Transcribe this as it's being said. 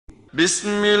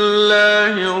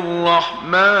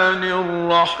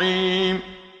बिस्मिल्लाहिर्रहमानिर्रहीम।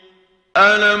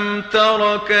 अलम तर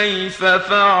कैफ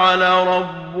फ़अल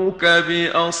रब्बुक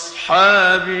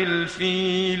बिअस्हाबिल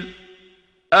फ़ील।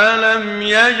 अलम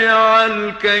यजअल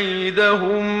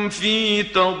कैदहुम फ़ी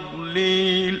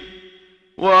तضलील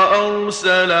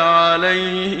वअरसल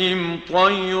अलैहिम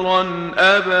तयरन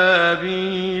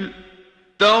अबाबील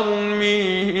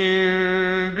तरमीहिम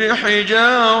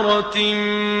बिहिजारतिन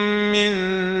मिन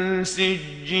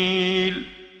सिज्जील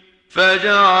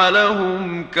फजअलहुम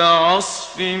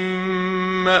कअस्फिन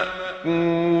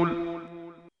मअकूल।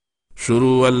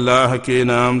 शुरू अल्लाह के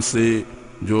नाम से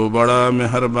जो बड़ा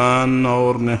मेहरबान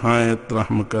और निहायत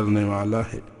रहम करने वाला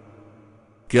है।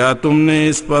 क्या तुमने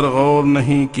इस पर गौर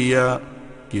नहीं किया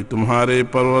कि तुम्हारे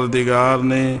परवरदिगार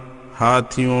ने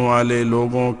हाथियों वाले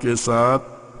लोगों के साथ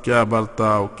क्या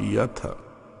बर्ताव किया था?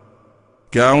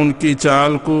 क्या उनकी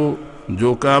चाल को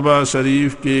जो काबा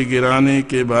शरीफ के गिराने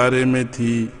के बारे में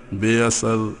थी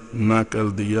बेअसर न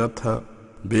कर दिया था?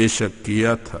 बेशक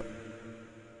किया था।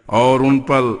 और उन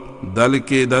पर दल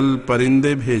के दल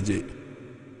परिंदे भेजे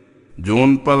जो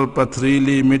उन पर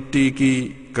पथरीली मिट्टी की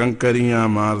कंकरियां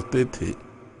मारते थे।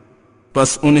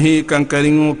 बस उन्हीं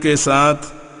कंकरियों के साथ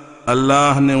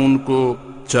अल्लाह ने उनको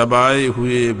चबाए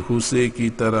हुए भूसे की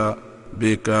तरह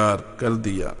बेकार कर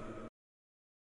दिया।